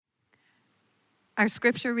Our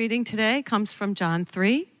scripture reading today comes from John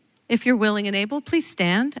 3. If you're willing and able, please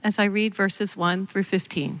stand as I read verses 1 through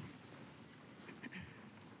 15.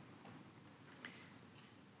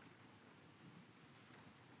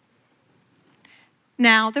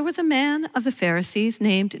 Now there was a man of the Pharisees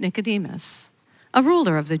named Nicodemus, a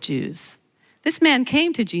ruler of the Jews. This man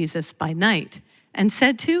came to Jesus by night and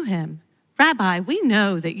said to him, "Rabbi, we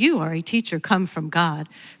know that you are a teacher come from God,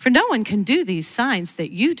 for no one can do these signs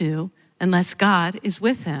that you do unless God is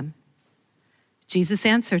with him." Jesus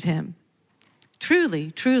answered him,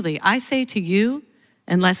 "Truly, truly, I say to you,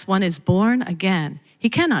 unless one is born again,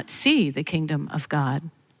 he cannot see the kingdom of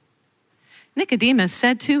God." Nicodemus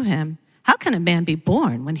said to him, "How can a man be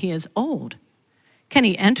born when he is old? Can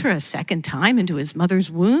he enter a second time into his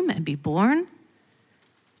mother's womb and be born?"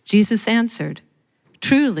 Jesus answered,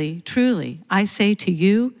 "Truly, truly, I say to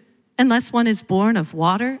you, unless one is born of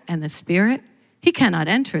water and the Spirit, he cannot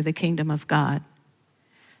enter the kingdom of God.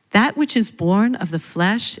 That which is born of the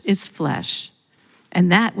flesh is flesh,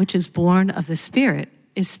 and that which is born of the Spirit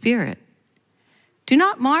is spirit. Do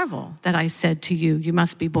not marvel that I said to you, you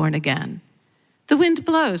must be born again. The wind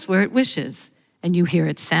blows where it wishes, and you hear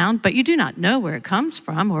its sound, but you do not know where it comes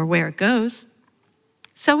from or where it goes.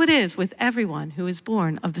 So it is with everyone who is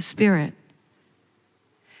born of the Spirit."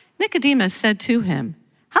 Nicodemus said to him,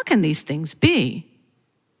 "How can these things be?"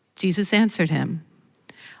 Jesus answered him,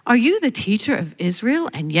 "Are you the teacher of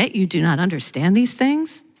Israel, and yet you do not understand these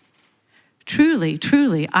things? Truly,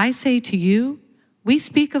 truly, I say to you, we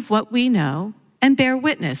speak of what we know and bear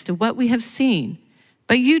witness to what we have seen,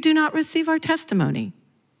 but you do not receive our testimony.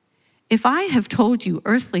 If I have told you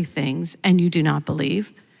earthly things and you do not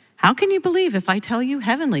believe, how can you believe if I tell you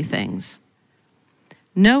heavenly things?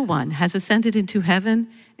 No one has ascended into heaven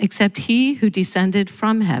except he who descended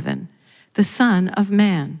from heaven, the Son of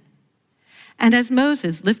Man. And as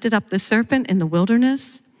Moses lifted up the serpent in the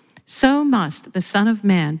wilderness, so must the Son of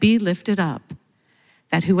Man be lifted up,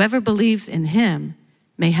 that whoever believes in him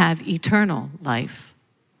may have eternal life."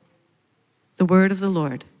 The word of the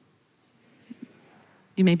Lord.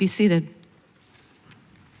 You may be seated.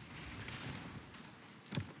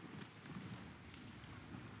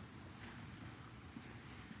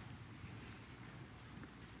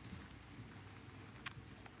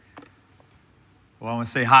 Well, I want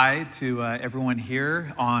to say hi to everyone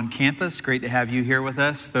here on campus. Great to have you here with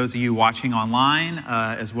us. Those of you watching online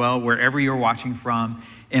as well, wherever you're watching from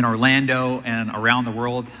in Orlando and around the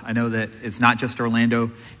world. I know that it's not just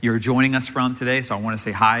Orlando you're joining us from today, so I want to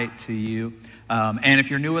say hi to you. And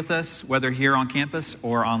if you're new with us, whether here on campus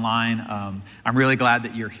or online, I'm really glad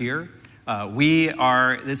that you're here. We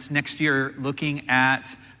are this next year looking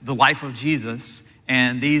at the life of Jesus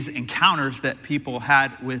and these encounters that people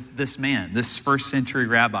had with this man, this first century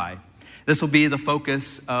rabbi. This will be the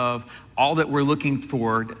focus of all that we're looking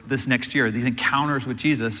toward this next year, these encounters with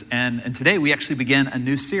Jesus. And today we actually begin a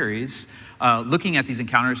new series looking at these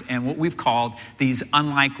encounters and what we've called these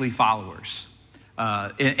unlikely followers.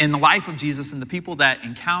 In the life of Jesus and the people that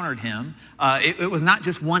encountered him, it was not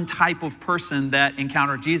just one type of person that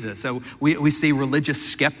encountered Jesus. So we see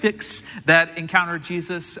religious skeptics that encountered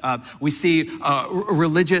Jesus. We see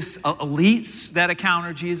religious elites that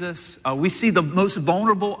encounter Jesus. We see the most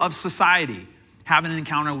vulnerable of society having an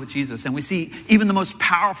encounter with Jesus. And we see even the most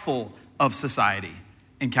powerful of society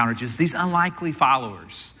encounter Jesus. These unlikely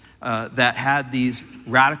followers that had these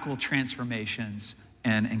radical transformations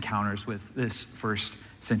and encounters with this first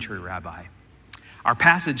century rabbi. Our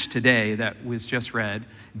passage today that was just read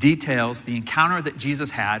details the encounter that Jesus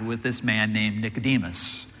had with this man named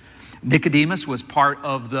Nicodemus. Nicodemus was part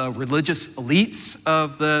of the religious elites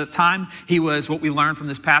of the time. He was, what we learn from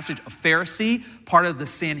this passage, a Pharisee, part of the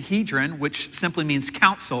Sanhedrin, which simply means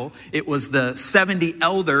council. It was the 70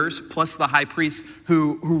 elders plus the high priest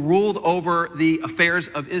who ruled over the affairs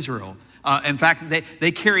of Israel. In fact,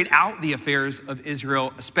 they carried out the affairs of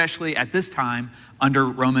Israel, especially at this time under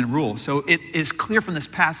Roman rule. So it is clear from this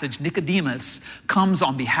passage, Nicodemus comes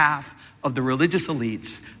on behalf of the religious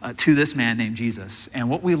elites to this man named Jesus.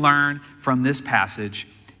 And what we learn from this passage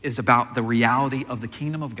is about the reality of the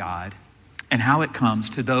kingdom of God and how it comes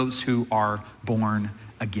to those who are born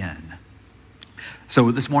again.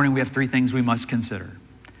 So this morning we have three things we must consider.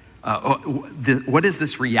 What is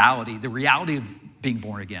this reality? The reality of being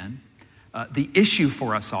born again. The issue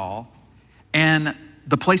for us all, and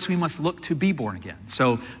the place we must look to be born again.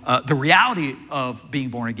 So the reality of being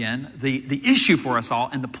born again, the issue for us all,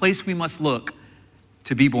 and the place we must look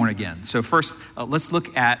to be born again. So first, let's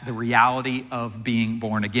look at the reality of being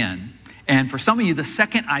born again. And for some of you, the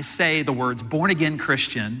second I say the words born again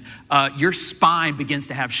Christian, your spine begins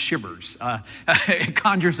to have shivers. It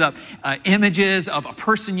conjures up images of a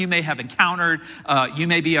person you may have encountered. You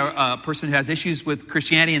may be a person who has issues with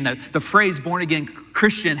Christianity, and the phrase born again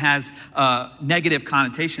Christian has negative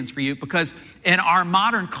connotations for you because in our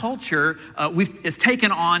modern culture, it's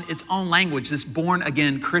taken on its own language, this born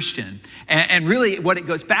again Christian. And really what it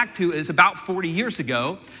goes back to is about 40 years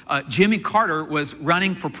ago, Jimmy Carter was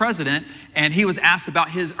running for president, and he was asked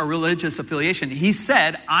about his religious affiliation. He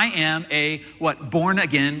said, I am a, born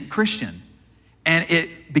again Christian. And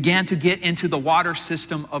it began to get into the water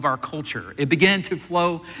system of our culture. It began to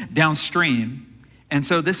flow downstream. And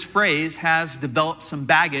so this phrase has developed some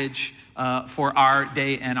baggage for our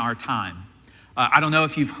day and our time. I don't know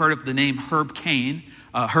if you've heard of the name Herb Caen.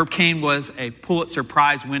 Herb Caen was a Pulitzer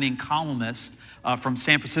Prize winning columnist from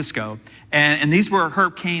San Francisco. And these were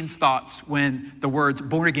Herb Caen's thoughts when the words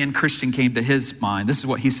born again Christian came to his mind. This is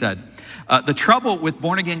what he said. The trouble with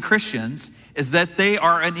born again Christians is that they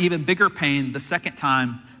are an even bigger pain the second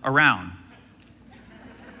time around.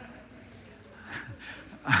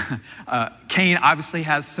 Caen obviously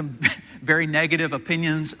has some very negative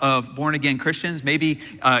opinions of born again Christians. Maybe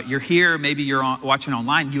you're here, maybe you're watching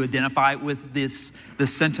online, you identify with this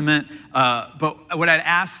sentiment. But what I'd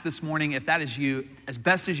ask this morning, if that is you, as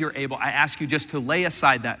best as you're able, I ask you just to lay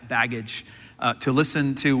aside that baggage, to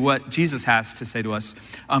listen to what Jesus has to say to us.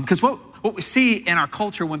 Because what we see in our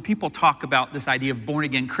culture when people talk about this idea of born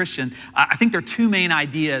again Christian, I think there are two main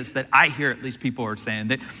ideas that I hear at least people are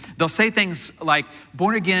saying. They'll say things like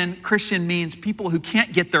born again Christian means people who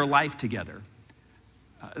can't get their life together.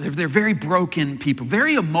 They're very broken people,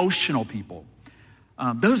 very emotional people.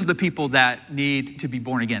 Those are the people that need to be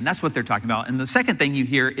born again. That's what they're talking about. And the second thing you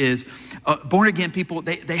hear is born again people,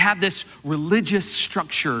 they have this religious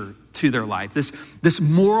structure to their life, this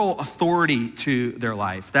moral authority to their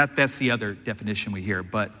life. That's the other definition we hear.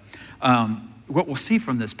 But what we'll see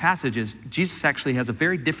from this passage is Jesus actually has a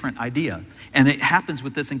very different idea. And it happens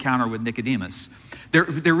with this encounter with Nicodemus. There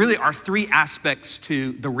really are three aspects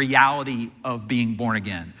to the reality of being born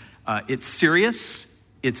again. It's serious,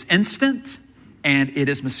 it's instant, and it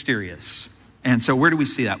is mysterious. And so where do we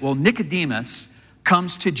see that? Well, Nicodemus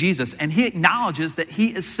comes to Jesus and he acknowledges that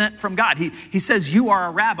he is sent from God. He says, you are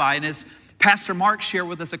a rabbi. And as Pastor Mark shared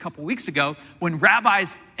with us a couple weeks ago, when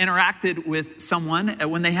rabbis interacted with someone,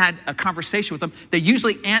 when they had a conversation with them, they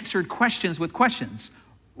usually answered questions with questions.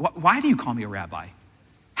 Why do you call me a rabbi?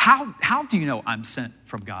 How do you know I'm sent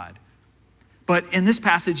from God? But in this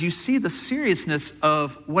passage, you see the seriousness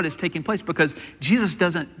of what is taking place because Jesus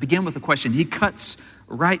doesn't begin with a question. He cuts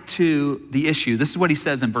right to the issue. This is what he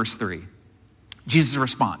says in verse 3. Jesus'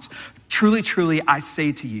 response, truly, truly, I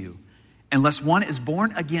say to you, unless one is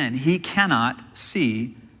born again, he cannot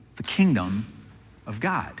see the kingdom of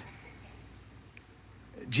God.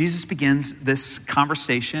 Jesus begins this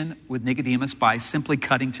conversation with Nicodemus by simply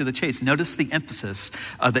cutting to the chase. Notice the emphasis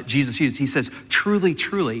that Jesus used. He says, truly,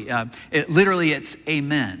 truly. It's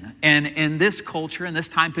amen. And in this culture, in this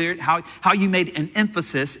time period, how you made an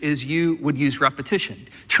emphasis is you would use repetition.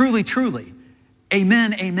 Truly, truly.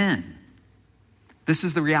 Amen, amen. This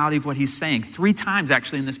is the reality of what he's saying. 3 times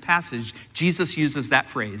actually in this passage, Jesus uses that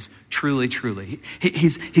phrase, truly, truly.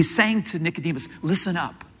 He's saying to Nicodemus, listen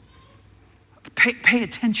up. Pay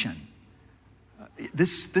attention.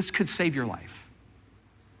 This could save your life.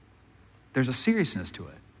 There's a seriousness to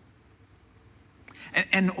it.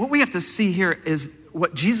 And what we have to see here is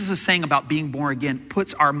what Jesus is saying about being born again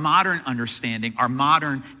puts our modern understanding, our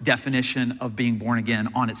modern definition of being born again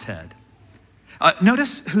on its head.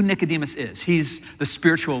 Notice who Nicodemus is. He's the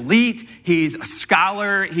spiritual elite. He's a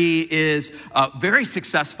scholar. He is very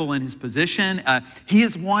successful in his position. He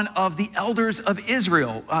is one of the elders of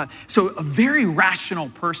Israel. So a very rational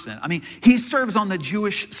person. I mean, he serves on the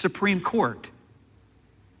Jewish Supreme Court.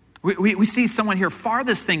 We see someone here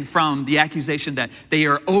farthest thing from the accusation that they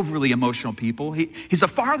are overly emotional people. He's the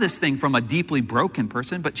farthest thing from a deeply broken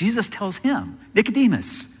person. But Jesus tells him,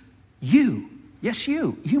 Nicodemus, you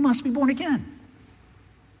must be born again.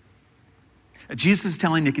 Jesus is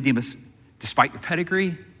telling Nicodemus, despite your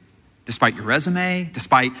pedigree, despite your resume,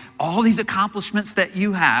 despite all these accomplishments that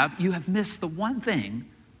you have missed the one thing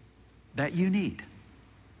that you need.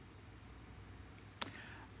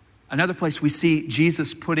 Another place we see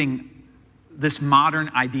Jesus putting this modern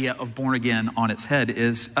idea of born again on its head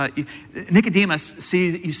is Nicodemus,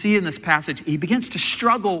 you see in this passage, he begins to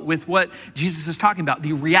struggle with what Jesus is talking about,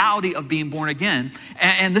 the reality of being born again.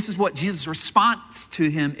 And this is what Jesus' response to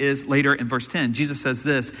him is later in verse 10. Jesus says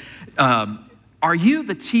this, are you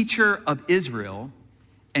the teacher of Israel,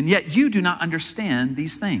 and yet you do not understand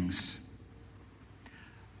these things?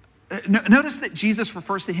 Notice that Jesus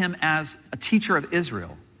refers to him as a teacher of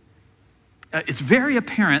Israel. It's very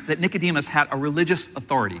apparent that Nicodemus had a religious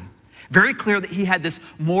authority. Very clear that he had this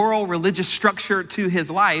moral, religious structure to his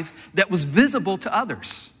life that was visible to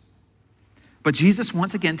others. But Jesus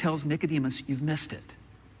once again tells Nicodemus, you've missed it.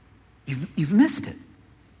 You've missed it.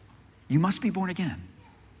 You must be born again.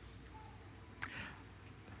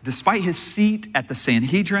 Despite his seat at the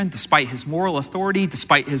Sanhedrin, despite his moral authority,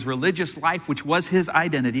 despite his religious life, which was his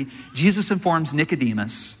identity, Jesus informs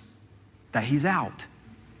Nicodemus that he's out.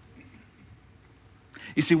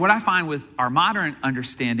 You see, what I find with our modern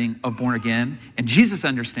understanding of born again and Jesus'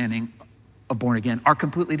 understanding of born again are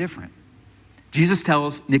completely different. Jesus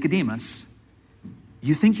tells Nicodemus,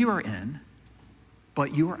 you think you are in,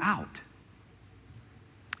 but you are out.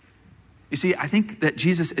 You see, I think that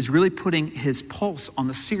Jesus is really putting his pulse on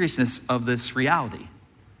the seriousness of this reality.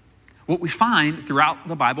 What we find throughout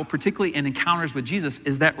the Bible, particularly in encounters with Jesus,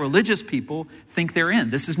 is that religious people think they're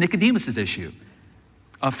in. This is Nicodemus' issue.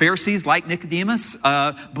 Pharisees, like Nicodemus,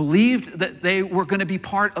 believed that they were going to be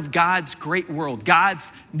part of God's great world,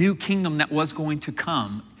 God's new kingdom that was going to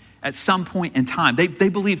come at some point in time. They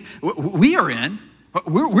believed, we are in.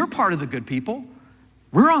 We're part of the good people.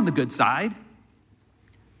 We're on the good side.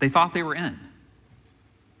 They thought they were in.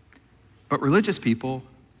 But religious people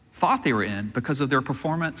thought they were in because of their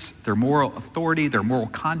performance, their moral authority, their moral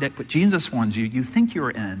conduct. But Jesus warns you, you think you are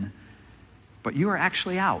in, but you are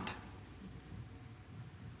actually out.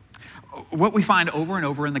 What we find over and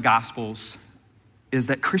over in the Gospels is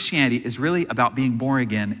that Christianity is really about being born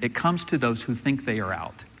again. It comes to those who think they are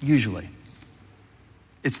out, usually.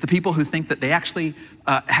 It's the people who think that they actually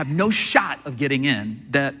have no shot of getting in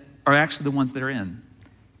that are actually the ones that are in.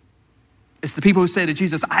 It's the people who say to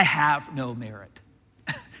Jesus, I have no merit.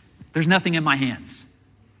 There's nothing in my hands.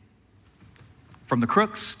 From the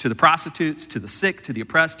crooks to the prostitutes to the sick to the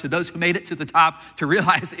oppressed to those who made it to the top to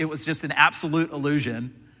realize it was just an absolute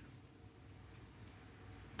illusion.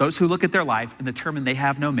 Those who look at their life and determine they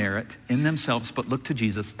have no merit in themselves but look to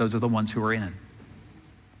Jesus, those are the ones who are in.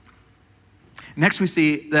 Next, we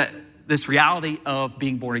see that this reality of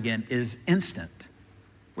being born again is instant.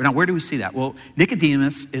 Now, where do we see that? Well,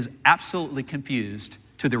 Nicodemus is absolutely confused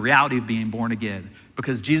to the reality of being born again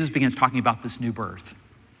because Jesus begins talking about this new birth.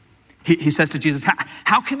 He says to Jesus,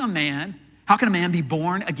 how can a man be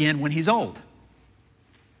born again when he's old?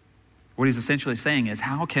 What he's essentially saying is,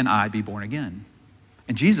 how can I be born again?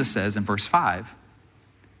 And Jesus says in verse 5,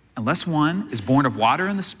 unless one is born of water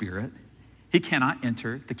and the Spirit, he cannot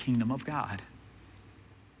enter the kingdom of God.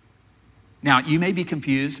 Now, you may be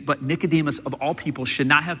confused, but Nicodemus, of all people, should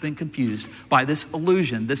not have been confused by this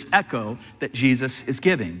illusion, this echo that Jesus is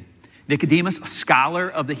giving. Nicodemus, a scholar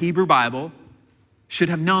of the Hebrew Bible, should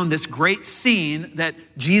have known this great scene that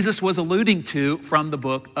Jesus was alluding to from the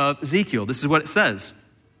book of Ezekiel. This is what it says.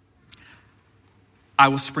 I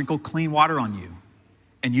will sprinkle clean water on you,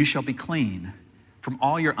 and you shall be clean from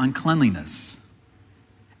all your uncleanliness.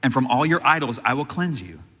 And from all your idols I will cleanse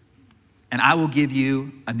you. And I will give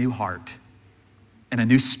you a new heart. And a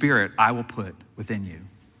new spirit I will put within you.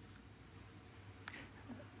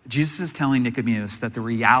 Jesus is telling Nicodemus that the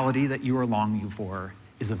reality that you are longing for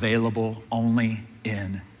is available only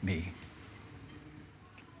in me.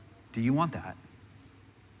 Do you want that?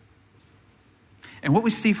 And what we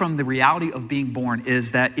see from the reality of being born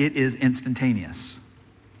is that it is instantaneous.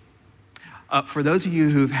 For those of you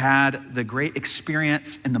who've had the great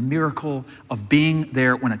experience and the miracle of being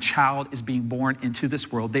there when a child is being born into this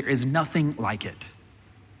world, there is nothing like it.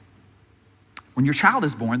 When your child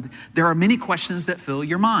is born, there are many questions that fill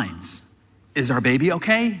your minds. Is our baby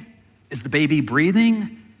okay? Is the baby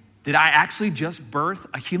breathing? Did I actually just birth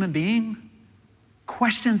a human being?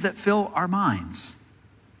 Questions that fill our minds.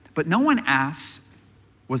 But no one asks,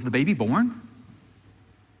 was the baby born?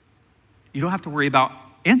 You don't have to worry about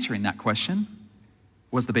answering that question.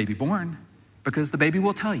 Was the baby born? Because the baby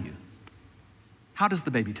will tell you. How does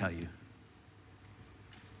the baby tell you?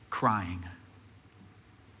 Crying.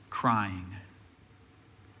 Crying.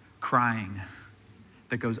 Crying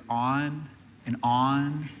that goes on and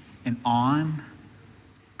on and on.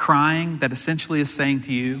 Crying that essentially is saying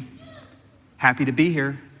to you, happy to be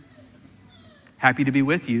here, happy to be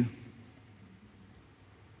with you,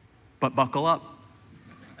 but buckle up.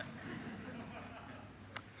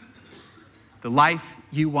 The life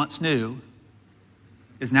you once knew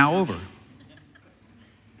is now over.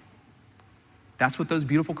 That's what those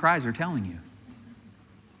beautiful cries are telling you.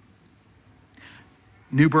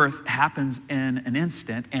 New birth happens in an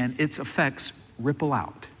instant, and its effects ripple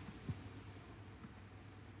out.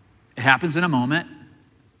 It happens in a moment.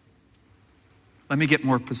 Let me get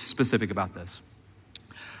more specific about this.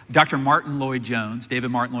 Dr. Martin Lloyd-Jones, David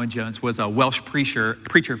Martin Lloyd-Jones, was a Welsh preacher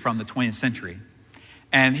from the 20th century.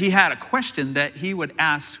 And he had a question that he would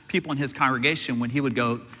ask people in his congregation when he would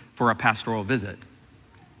go for a pastoral visit.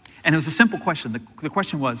 And it was a simple question. The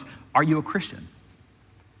question was, are you a Christian?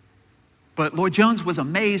 But Lloyd-Jones was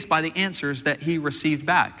amazed by the answers that he received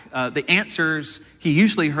back. The answers he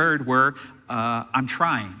usually heard were, I'm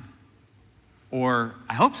trying, or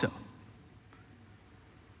I hope so.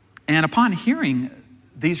 And upon hearing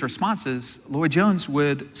these responses, Lloyd-Jones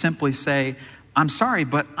would simply say, I'm sorry,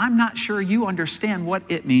 but I'm not sure you understand what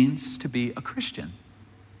it means to be a Christian.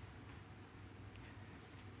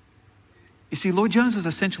 You see, Lloyd-Jones is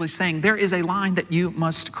essentially saying there is a line that you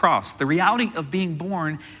must cross. The reality of being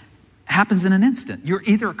born happens in an instant. You're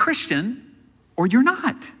either a Christian or you're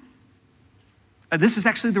not. This is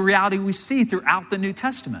actually the reality we see throughout the New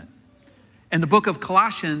Testament. In the book of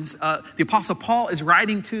Colossians, the Apostle Paul is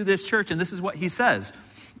writing to this church, and this is what he says.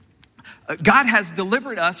 God has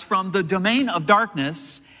delivered us from the domain of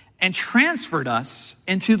darkness and transferred us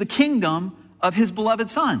into the kingdom of his beloved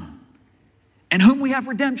Son, in whom we have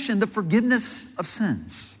redemption, the forgiveness of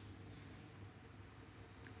sins.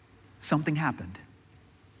 Something happened.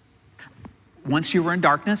 Once you were in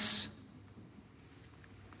darkness,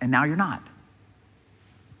 and now you're not.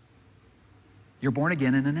 You're born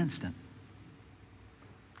again in an instant.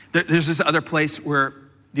 There's this other place where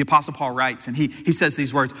the Apostle Paul writes, and he says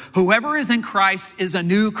these words, whoever is in Christ is a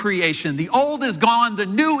new creation. The old is gone, the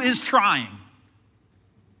new is trying.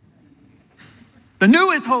 The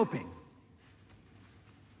new is hoping.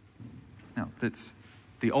 No, that's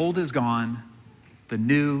the old is gone, the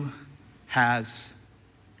new has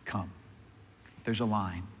come. There's a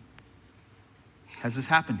line. Has this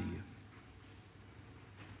happened to you?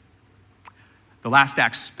 The last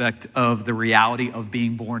aspect of the reality of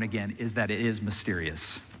being born again is that it is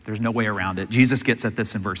mysterious. There's no way around it. Jesus gets at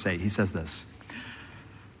this in verse 8. He says this,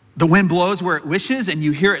 the wind blows where it wishes and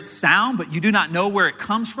you hear its sound, but you do not know where it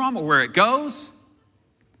comes from or where it goes.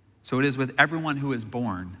 So it is with everyone who is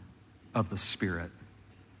born of the Spirit.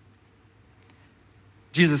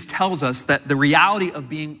 Jesus tells us that the reality of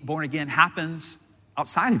being born again happens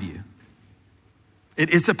outside of you. It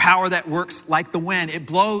is a power that works like the wind. It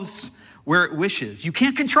blows where it wishes. You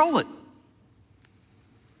can't control it.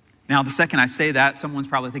 Now, the second I say that, someone's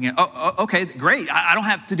probably thinking, oh okay, great. I don't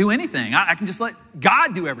have to do anything. I can just let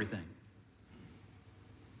God do everything.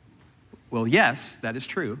 Well, yes, that is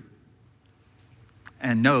true.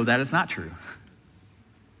 And no, that is not true.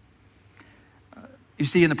 You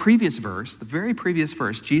see, in the previous verse, the very previous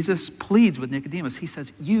verse, Jesus pleads with Nicodemus. He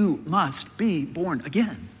says, you must be born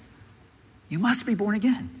again. You must be born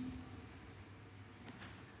again.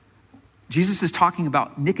 Jesus is talking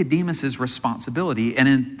about Nicodemus's responsibility. And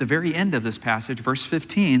in the very end of this passage, verse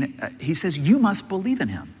 15, he says, you must believe in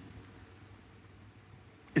him.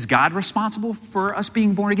 Is God responsible for us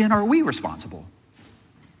being born again, or are we responsible?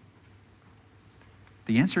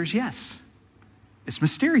 The answer is yes. It's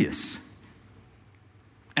mysterious.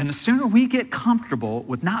 And the sooner we get comfortable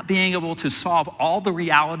with not being able to solve all the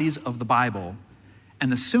realities of the Bible, and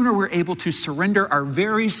the sooner we're able to surrender our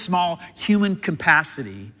very small human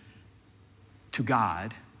capacity to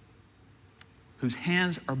God, whose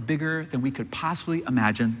hands are bigger than we could possibly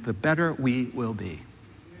imagine, the better we will be.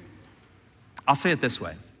 I'll say it this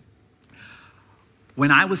way. When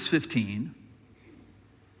I was 15,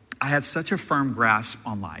 I had such a firm grasp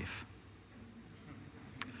on life,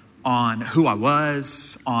 on who I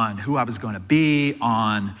was, on who I was going to be,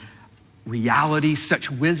 on reality, such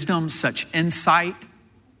wisdom, such insight,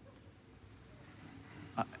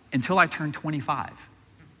 until I turned 25.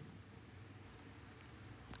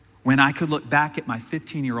 When I could look back at my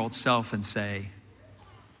 15-year-old self and say,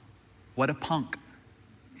 what a punk.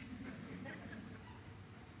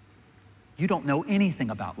 You don't know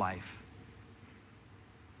anything about life.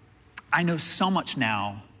 I know so much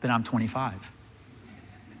now that I'm 25.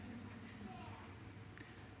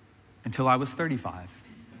 Until I was 35.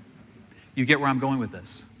 You get where I'm going with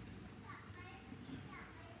this.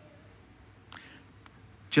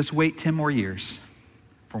 Just wait 10 more years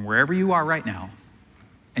from wherever you are right now,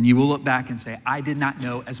 and you will look back and say, I did not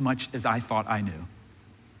know as much as I thought I knew.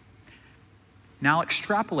 Now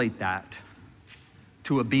extrapolate that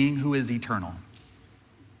to a being who is eternal.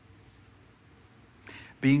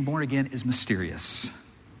 Being born again is mysterious.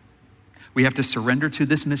 We have to surrender to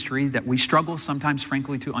this mystery that we struggle sometimes,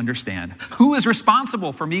 frankly, to understand. Who is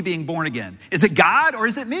responsible for me being born again? Is it God or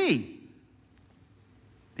is it me?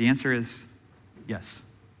 The answer is yes.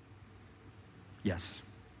 Yes.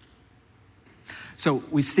 So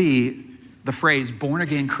we see the phrase born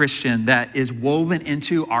again Christian that is woven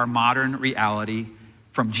into our modern reality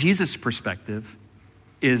from Jesus' perspective,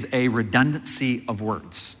 is a redundancy of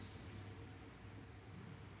words.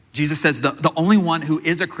 Jesus says the only one who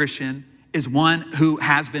is a Christian is one who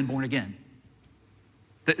has been born again.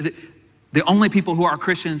 The only people who are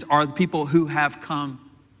Christians are the people who have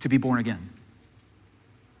come to be born again.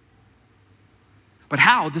 But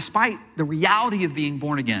how, despite the reality of being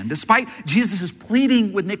born again, despite Jesus'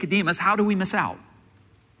 pleading with Nicodemus, how do we miss out?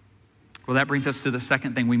 Well, that brings us to the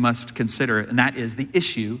second thing we must consider, and that is the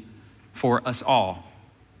issue for us all.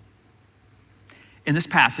 In this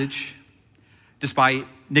passage, despite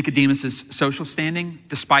Nicodemus' social standing,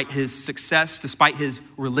 despite his success, despite his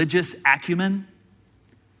religious acumen,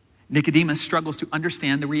 Nicodemus struggles to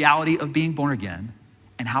understand the reality of being born again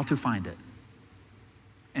and how to find it.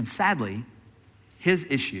 And sadly, his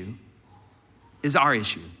issue is our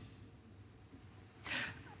issue.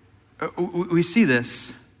 We see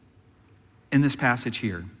this in this passage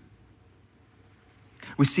here.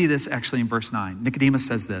 We see this actually in verse 9. Nicodemus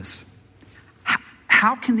says this,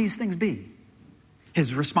 how can these things be?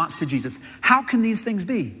 His response to Jesus, how can these things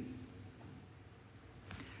be?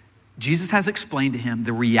 Jesus has explained to him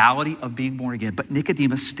the reality of being born again, but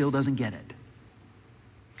Nicodemus still doesn't get it.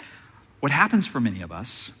 What happens for many of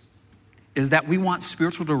us is that we want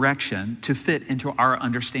spiritual direction to fit into our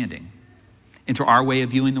understanding, into our way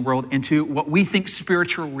of viewing the world, into what we think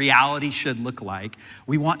spiritual reality should look like.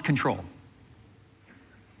 We want control.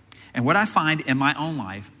 And what I find in my own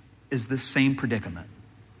life is the same predicament.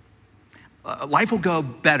 Life will go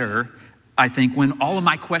better, I think, when all of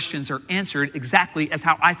my questions are answered exactly as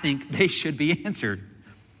how I think they should be answered.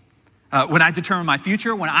 When I determine my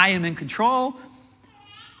future, when I am in control,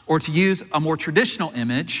 or to use a more traditional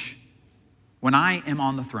image, when I am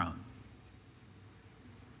on the throne.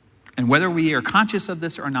 And whether we are conscious of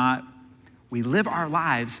this or not, we live our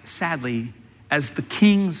lives, sadly, as the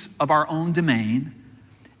kings of our own domain,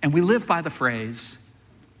 and we live by the phrase,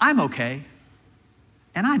 I'm okay,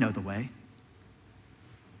 and I know the way.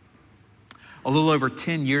 A little over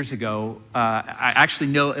 10 years ago, I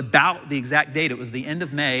actually know about the exact date. It was the end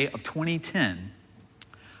of May of 2010.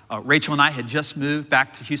 Rachel and I had just moved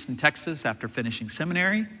back to Houston, Texas after finishing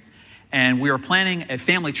seminary. And we were planning a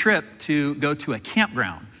family trip to go to a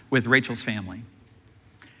campground with Rachel's family.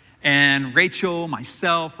 And Rachel,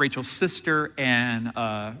 myself, Rachel's sister,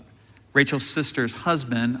 and Rachel's sister's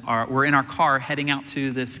husband were in our car heading out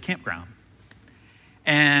to this campground.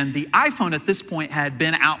 And the iPhone at this point had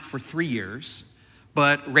been out for 3 years,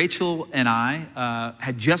 but Rachel and I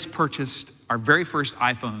had just purchased our very first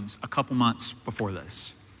iPhones a couple months before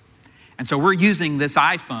this. And so we're using this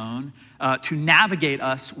iPhone to navigate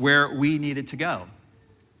us where we needed to go.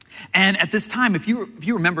 And at this time, if you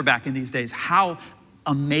remember back in these days, how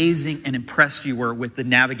amazing and impressed you were with the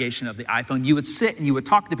navigation of the iPhone, you would sit and you would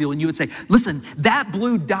talk to people and you would say, listen, that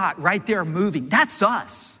blue dot right there moving, that's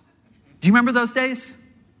us. Do you remember those days?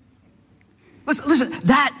 Listen,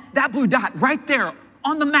 that blue dot right there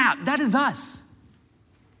on the map, that is us.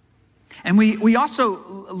 And we also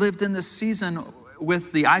lived in this season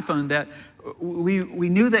with the iPhone that we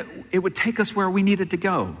knew that it would take us where we needed to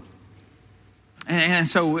go. And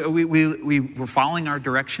so we were following our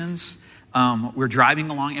directions. We're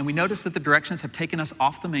driving along, and we noticed that the directions have taken us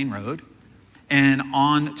off the main road and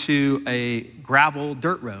on to a gravel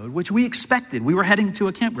dirt road, which we expected. We were heading to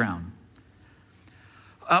a campground.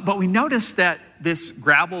 But we noticed that this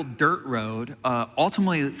gravel dirt road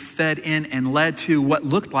ultimately fed in and led to what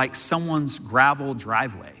looked like someone's gravel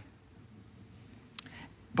driveway.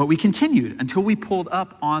 But we continued until we pulled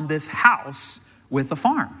up on this house with a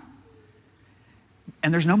farm.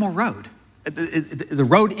 And there's no more road. The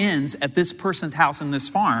road ends at this person's house and this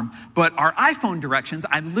farm, but our iPhone directions,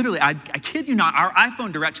 I kid you not, our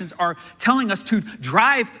iPhone directions are telling us to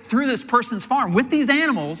drive through this person's farm with these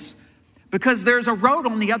animals because there's a road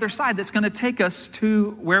on the other side that's going to take us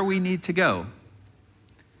to where we need to go.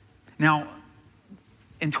 Now,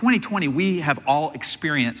 in 2020, we have all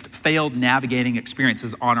experienced failed navigating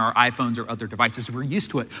experiences on our iPhones or other devices. We're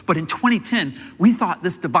used to it. But in 2010, we thought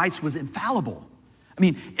this device was infallible. I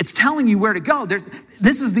mean, it's telling you where to go.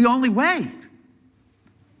 This is the only way.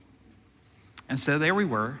 And so there we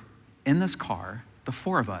were in this car, the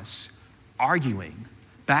four of us, arguing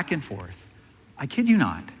back and forth, I kid you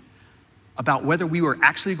not, about whether we were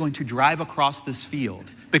actually going to drive across this field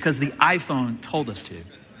because the iPhone told us to.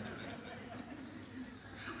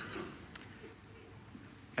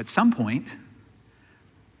 At some point,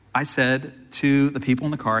 I said to the people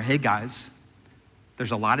in the car, hey guys,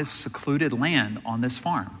 there's a lot of secluded land on this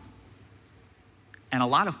farm and a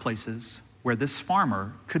lot of places where this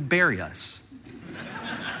farmer could bury us.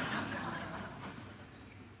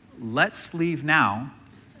 Let's leave now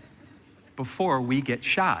before we get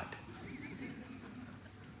shot.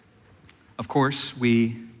 Of course,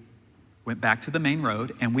 we went back to the main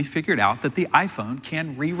road and we figured out that the iPhone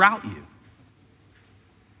can reroute you.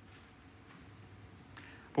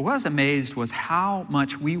 But what I was amazed was how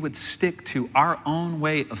much we would stick to our own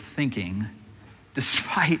way of thinking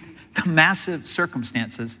despite the massive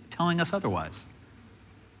circumstances telling us otherwise.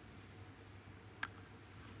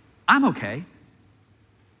 I'm okay,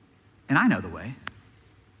 and I know the way.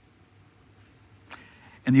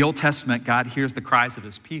 In the Old Testament, God hears the cries of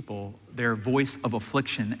his people, their voice of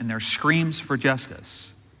affliction, and their screams for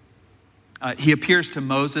justice. He appears to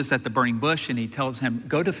Moses at the burning bush, and he tells him,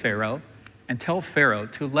 go to Pharaoh and tell Pharaoh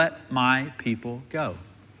to let my people go.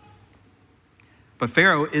 But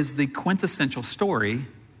Pharaoh is the quintessential story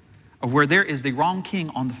of where there is the wrong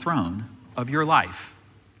king on the throne of your life.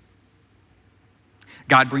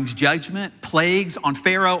 God brings judgment, plagues on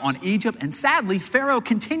Pharaoh, on Egypt, and sadly, Pharaoh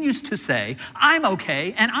continues to say, I'm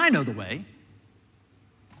okay and I know the way.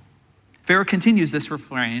 Pharaoh continues this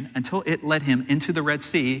refrain until it led him into the Red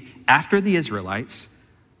Sea after the Israelites,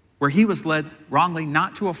 where he was led wrongly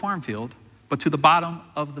not to a farm field, but to the bottom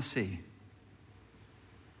of the sea.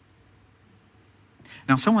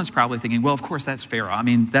 Now, someone's probably thinking, well, of course, that's Pharaoh. I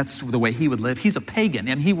mean, that's the way he would live. He's a pagan,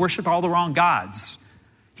 and he worshiped all the wrong gods.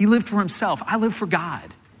 He lived for himself. I live for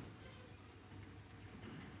God.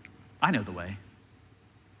 I know the way.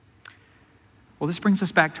 Well, this brings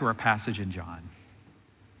us back to our passage in John.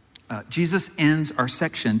 Jesus ends our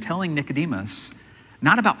section telling Nicodemus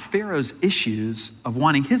not about Pharaoh's issues of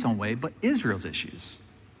wanting his own way, but Israel's issues.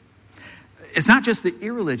 It's not just the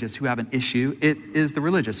irreligious who have an issue, it is the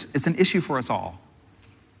religious. It's an issue for us all.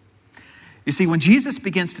 You see, when Jesus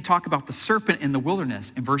begins to talk about the serpent in the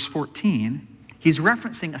wilderness in verse 14, he's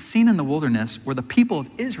referencing a scene in the wilderness where the people of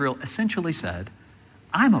Israel essentially said,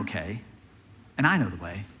 I'm okay, and I know the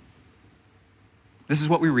way. This is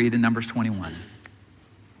what we read in Numbers 21.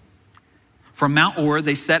 From Mount Or,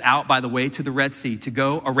 they set out by the way to the Red Sea to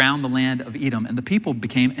go around the land of Edom, and the people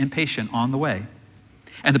became impatient on the way.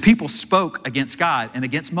 And the people spoke against God and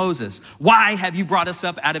against Moses. Why have you brought us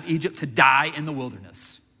up out of Egypt to die in the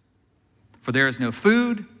wilderness? For there is no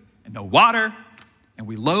food and no water, and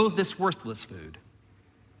we loathe this worthless food.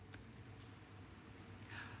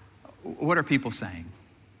 What are people saying?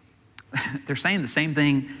 They're saying the same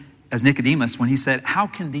thing as Nicodemus when he said, how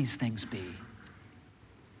can these things be?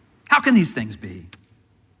 How can these things be?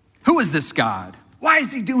 Who is this God? Why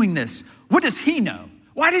is he doing this? What does he know?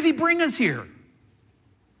 Why did he bring us here?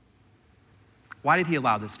 Why did he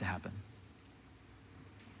allow this to happen?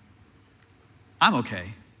 I'm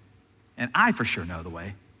okay, and I for sure know the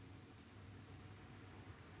way.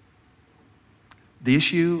 The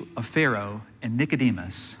issue of Pharaoh and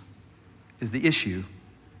Nicodemus is the issue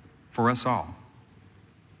for us all.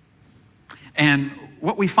 And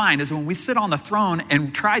what we find is when we sit on the throne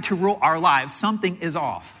and try to rule our lives, something is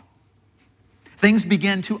off. Things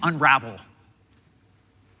begin to unravel.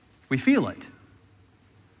 We feel it.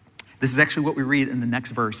 This is actually what we read in the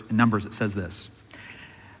next verse in Numbers. It says this.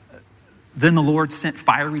 Then the Lord sent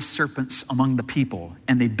fiery serpents among the people,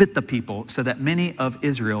 and they bit the people so that many of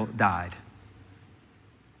Israel died.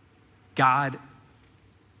 God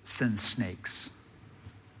sends snakes.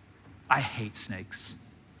 I hate snakes.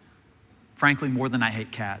 Frankly, more than I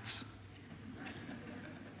hate cats.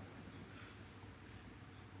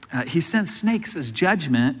 He sends snakes as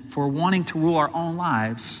judgment for wanting to rule our own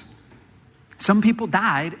lives. Some people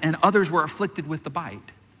died and others were afflicted with the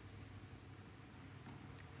bite.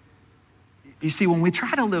 You see, when we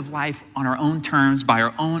try to live life on our own terms, by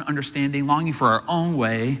our own understanding, longing for our own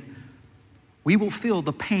way, we will feel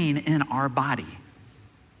the pain in our body.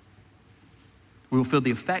 We will feel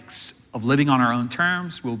the effects of living on our own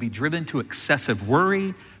terms. We'll be driven to excessive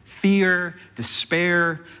worry, fear,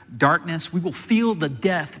 despair, darkness. We will feel the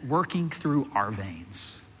death working through our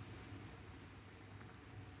veins.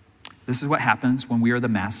 This is what happens when we are the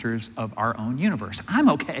masters of our own universe. I'm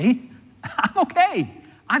okay. I'm okay.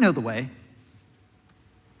 I know the way.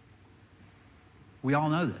 We all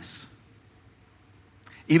know this.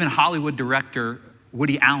 Even Hollywood director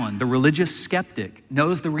Woody Allen, the religious skeptic,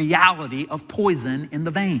 knows the reality of poison in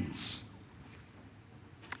the veins.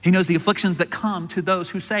 He knows the afflictions that come to those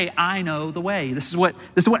who say, I know the way. This is what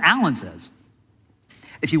Allen says.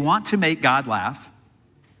 If you want to make God laugh,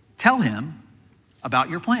 tell him about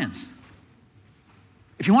your plans.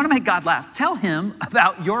 If you want to make God laugh, tell him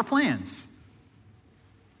about your plans.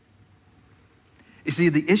 You see,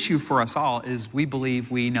 the issue for us all is we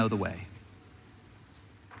believe we know the way.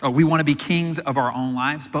 We want to be kings of our own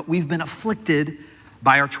lives, but we've been afflicted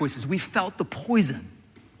by our choices. We felt the poison.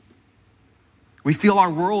 We feel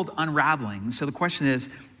our world unraveling. So the question is,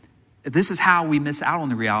 if this is how we miss out on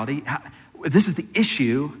the reality, if this is the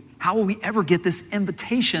issue, how will we ever get this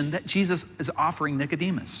invitation that Jesus is offering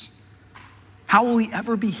Nicodemus? How will we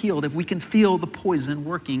ever be healed if we can feel the poison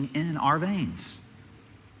working in our veins?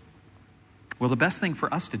 Well, the best thing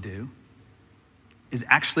for us to do is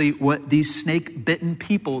actually what these snake-bitten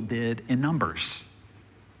people did in Numbers.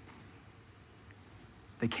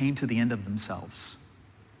 They came to the end of themselves.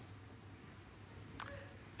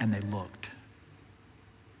 And they looked.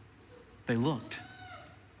 They looked.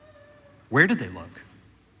 Where did they look?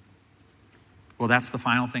 Well, that's the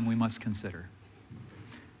final thing we must consider.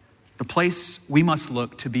 The place we must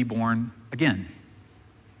look to be born again.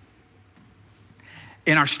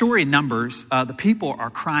 In our story in Numbers, the people are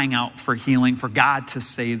crying out for healing, for God to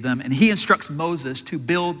save them. And he instructs Moses to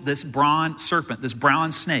build this bronze serpent, this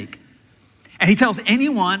bronze snake. And he tells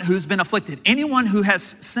anyone who's been afflicted, anyone who has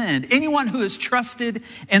sinned, anyone who has trusted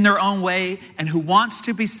in their own way and who wants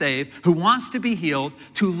to be saved, who wants to be healed,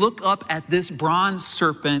 to look up at this bronze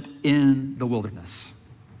serpent in the wilderness.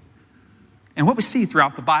 And what we see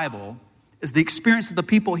throughout the Bible is the experience of the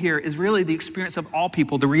people here is really the experience of all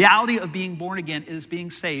people. The reality of being born again is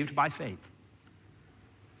being saved by faith.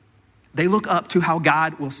 They look up to how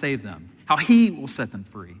God will save them, how he will set them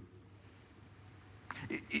free.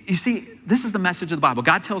 You see, this is the message of the Bible.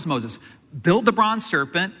 God tells Moses, build the bronze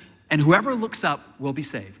serpent, and whoever looks up will be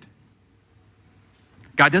saved.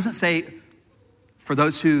 God doesn't say, for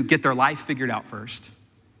those who get their life figured out first,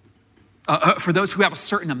 for those who have a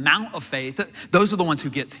certain amount of faith, those are the ones who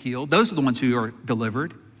get healed. Those are the ones who are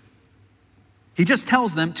delivered. He just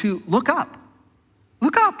tells them to look up,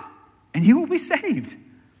 and you will be saved.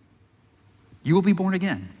 You will be born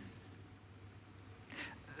again.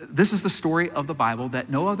 This is the story of the Bible that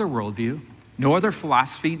no other worldview, no other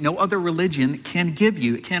philosophy, no other religion can give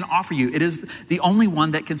you, it can offer you. It is the only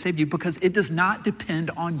one that can save you because it does not depend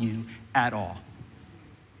on you at all.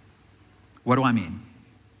 What do I mean?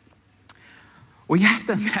 Well, you have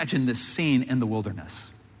to imagine this scene in the wilderness.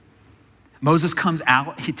 Moses comes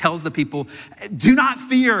out, he tells the people, do not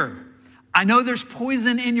fear. I know there's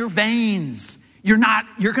poison in your veins. You're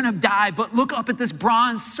going to die, but look up at this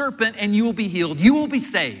bronze serpent and you will be healed. You will be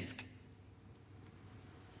saved.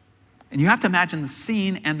 And you have to imagine the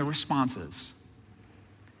scene and the responses.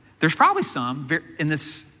 There's probably some in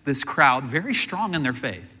this crowd very strong in their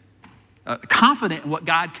faith, confident in what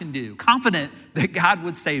God can do, confident that God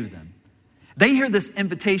would save them. They hear this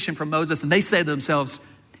invitation from Moses and they say to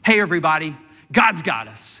themselves, hey, everybody, God's got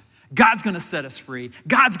us. God's going to set us free.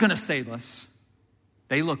 God's going to save us.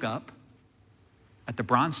 They look up at the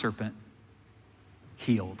bronze serpent,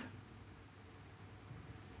 healed.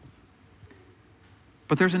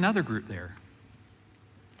 But there's another group there.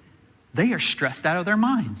 They are stressed out of their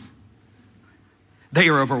minds. They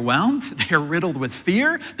are overwhelmed. They are riddled with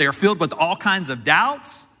fear. They are filled with all kinds of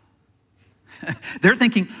doubts. They're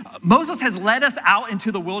thinking, Moses has led us out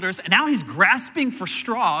into the wilderness, and now he's grasping for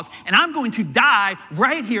straws, and I'm going to die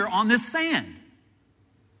right here on this sand.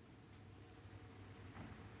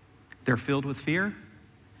 They're filled with fear.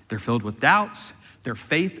 They're filled with doubts. Their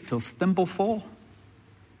faith feels thimbleful.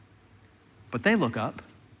 But they look up,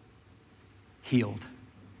 healed.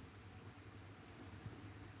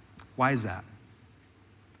 Why is that?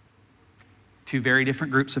 Two very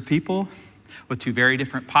different groups of people with two very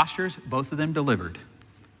different postures, both of them delivered.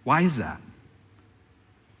 Why is that?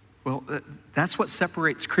 Well, that's what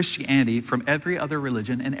separates Christianity from every other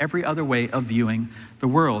religion and every other way of viewing the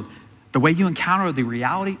world. The way you encounter the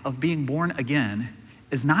reality of being born again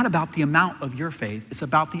is not about the amount of your faith, it's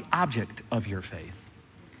about the object of your faith.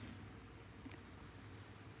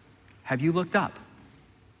 Have you looked up?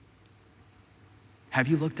 Have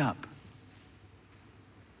you looked up?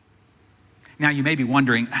 Now you may be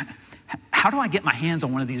wondering, how do I get my hands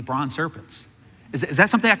on one of these bronze serpents? Is that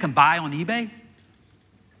something I can buy on eBay?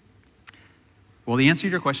 Well, the answer to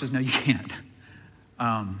your question is no, you can't.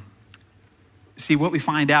 See, what we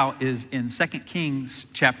find out is in 2 Kings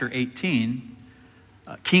chapter 18,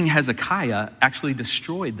 King Hezekiah actually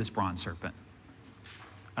destroyed this bronze serpent.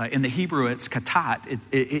 In the Hebrew, it's katat.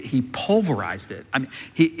 He pulverized it. I mean,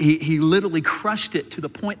 he literally crushed it to the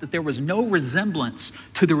point that there was no resemblance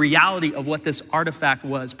to the reality of what this artifact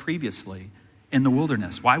was previously in the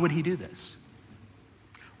wilderness. Why would he do this?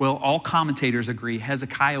 Well, all commentators agree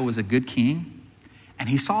Hezekiah was a good king, and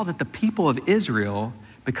he saw that the people of Israel,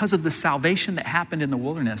 because of the salvation that happened in the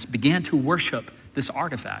wilderness, began to worship this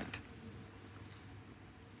artifact.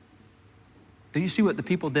 Do you see what the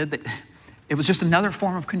people did? It was just another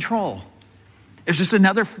form of control. It's just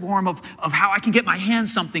another form of how I can get my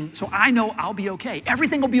hands something so I know I'll be okay.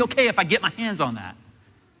 Everything will be okay if I get my hands on that.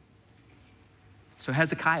 So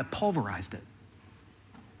Hezekiah pulverized it.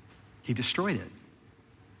 He destroyed it.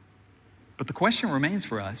 But the question remains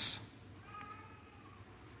for us,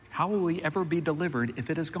 how will we ever be delivered if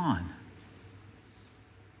it is gone?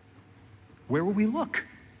 Where will we look?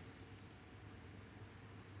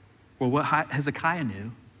 Well, what Hezekiah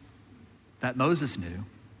knew, that Moses knew,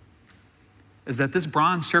 is that this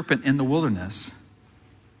bronze serpent in the wilderness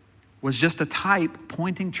was just a type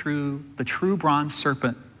pointing to the true bronze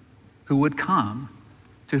serpent who would come,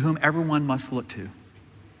 to whom everyone must look to.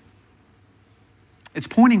 It's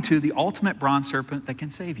pointing to the ultimate bronze serpent that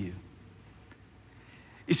can save you.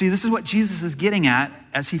 You see, this is what Jesus is getting at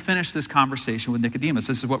as he finished this conversation with Nicodemus.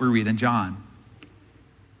 This is what we read in John.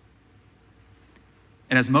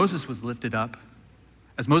 And as Moses lifted up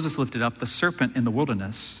the serpent in the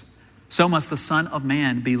wilderness, so must the Son of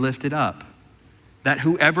Man be lifted up, that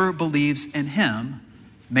whoever believes in him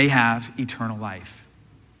may have eternal life.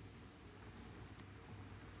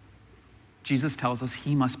 Jesus tells us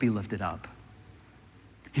he must be lifted up.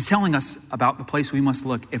 He's telling us about the place we must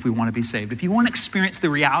look if we want to be saved. If you want to experience the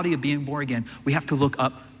reality of being born again, we have to look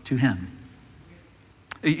up to him.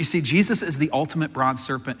 You see, Jesus is the ultimate bronze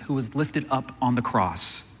serpent who was lifted up on the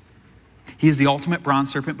cross. He is the ultimate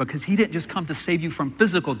bronze serpent because he didn't just come to save you from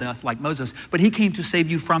physical death like Moses, but he came to save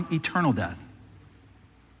you from eternal death.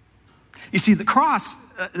 You see, the cross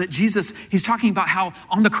that Jesus, he's talking about how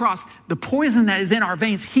on the cross, the poison that is in our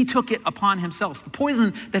veins, he took it upon himself. The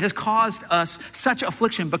poison that has caused us such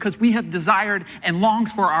affliction because we have desired and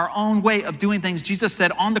longed for our own way of doing things. Jesus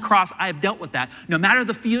said, on the cross, I have dealt with that. No matter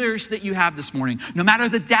the fears that you have this morning, no matter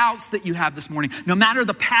the doubts that you have this morning, no matter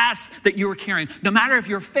the past that you are carrying, no matter if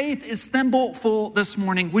your faith is thimbleful this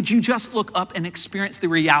morning, would you just look up and experience the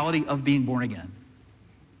reality of being born again?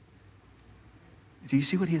 Do you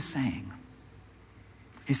see what he is saying?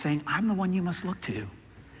 He's saying, I'm the one you must look to.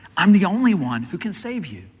 I'm the only one who can save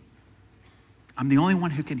you. I'm the only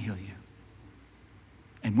one who can heal you.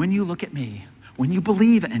 And when you look at me, when you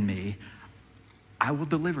believe in me, I will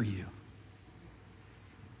deliver you.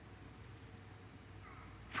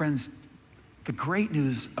 Friends, the great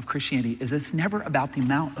news of Christianity is it's never about the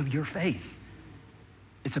amount of your faith.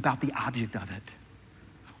 It's about the object of it.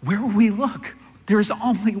 Where will we look? There is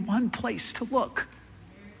only one place to look.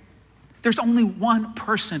 There's only one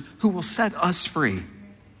person who will set us free.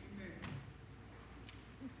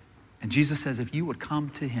 And Jesus says, if you would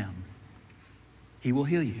come to him, he will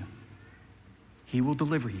heal you. He will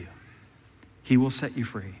deliver you. He will set you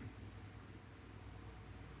free.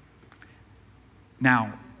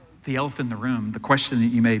 Now, the elephant in the room, the question that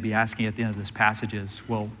you may be asking at the end of this passage is,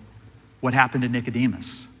 well, what happened to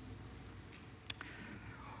Nicodemus?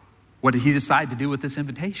 What did he decide to do with this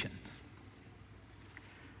invitation?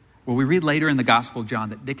 Well, we read later in the Gospel of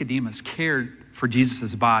John that Nicodemus cared for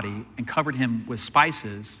Jesus' body and covered him with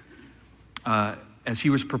spices as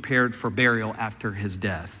he was prepared for burial after his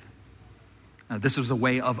death. This was a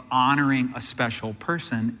way of honoring a special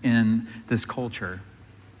person in this culture.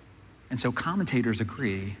 And so commentators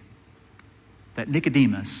agree that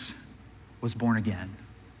Nicodemus was born again.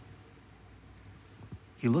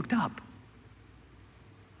 He looked up.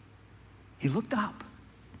 He looked up.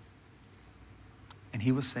 And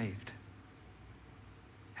he was saved.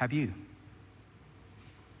 Have you?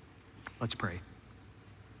 Let's pray.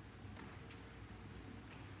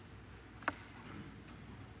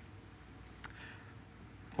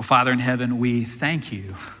 Well, Father in heaven, we thank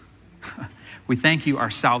you. We thank you. Our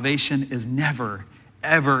salvation is never,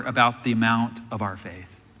 ever about the amount of our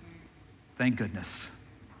faith. Thank goodness.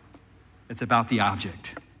 It's about the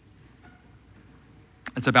object.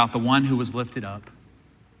 It's about the one who was lifted up,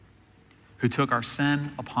 who took our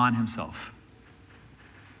sin upon himself.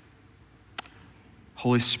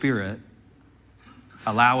 Holy Spirit,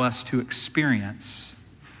 allow us to experience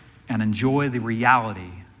and enjoy the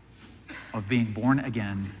reality of being born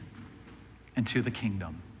again into the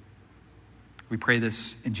kingdom. We pray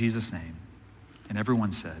this in Jesus' name. And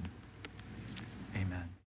everyone said,